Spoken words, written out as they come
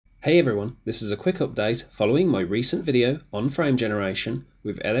Hey everyone, this is a quick update following my recent video on frame generation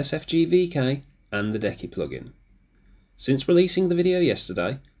with LSFG-VK and the Decky plugin. Since releasing the video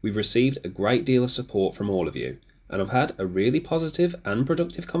yesterday, we've received a great deal of support from all of you, and I've had a really positive and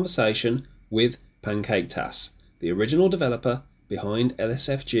productive conversation with PancakesTAS, the original developer behind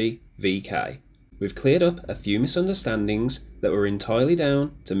LSFG-VK. We've cleared up a few misunderstandings that were entirely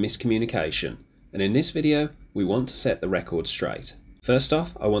down to miscommunication, and in this video we want to set the record straight. First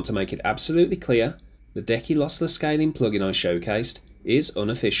off, I want to make it absolutely clear the Decky lossless scaling plugin I showcased is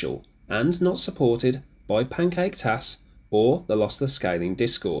unofficial and not supported by PancakesTAS or the Lossless Scaling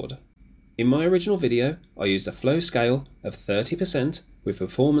Discord. In my original video, I used a flow scale of 30% with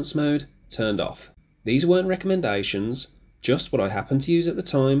performance mode turned off. These weren't recommendations, just what I happened to use at the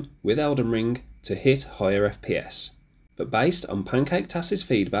time with Elden Ring to hit higher FPS. But based on PancakesTAS's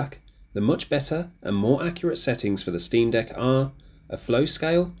feedback, the much better and more accurate settings for the Steam Deck are a flow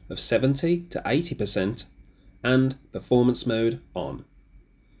scale of 70 to 80% and performance mode on.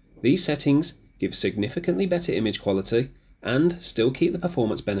 These settings give significantly better image quality and still keep the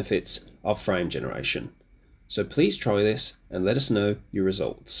performance benefits of frame generation. So please try this and let us know your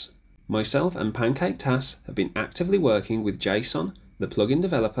results. Myself and PancakesTAS have been actively working with Jason, the plugin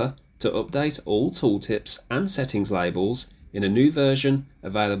developer, to update all tooltips and settings labels in a new version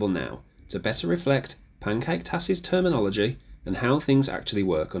available now to better reflect PancakesTAS's terminology and how things actually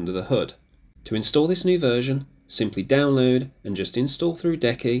work under the hood. To install this new version, simply download and just install through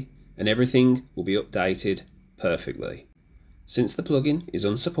Decky and everything will be updated perfectly. Since the plugin is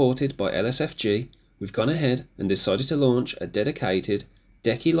unsupported by LSFG, we've gone ahead and decided to launch a dedicated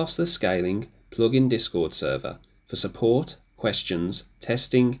Decky lossless scaling plugin Discord server for support, questions,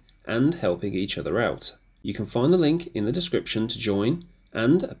 testing and helping each other out. You can find the link in the description to join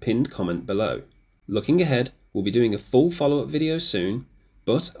and a pinned comment below. Looking ahead, we'll be doing a full follow-up video soon,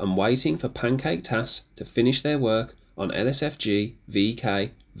 but I'm waiting for PancakesTAS to finish their work on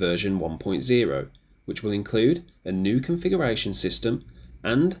LSFG-VK version 1.0, which will include a new configuration system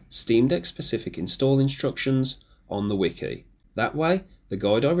and Steam Deck specific install instructions on the wiki. That way, the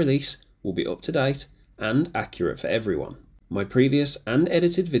guide I release will be up to date and accurate for everyone. My previous and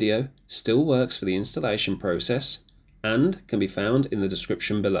edited video still works for the installation process and can be found in the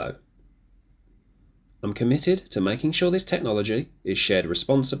description below. I'm committed to making sure this technology is shared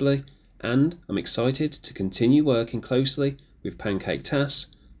responsibly, and I'm excited to continue working closely with PancakesTAS,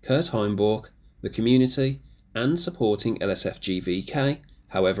 Kurt Heimborch, the community, and supporting LSFG-VK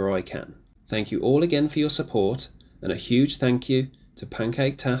however I can. Thank you all again for your support, and a huge thank you to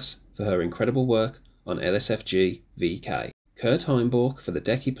PancakesTAS for her incredible work on LSFG-VK, Kurt Heimborch for the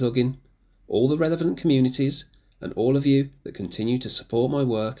Decky plugin, all the relevant communities, and all of you that continue to support my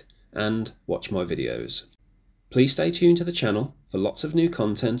work and watch my videos. Please stay tuned to the channel for lots of new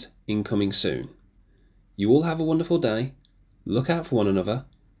content incoming soon. You all have a wonderful day, look out for one another,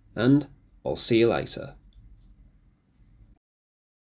 and I'll see you later.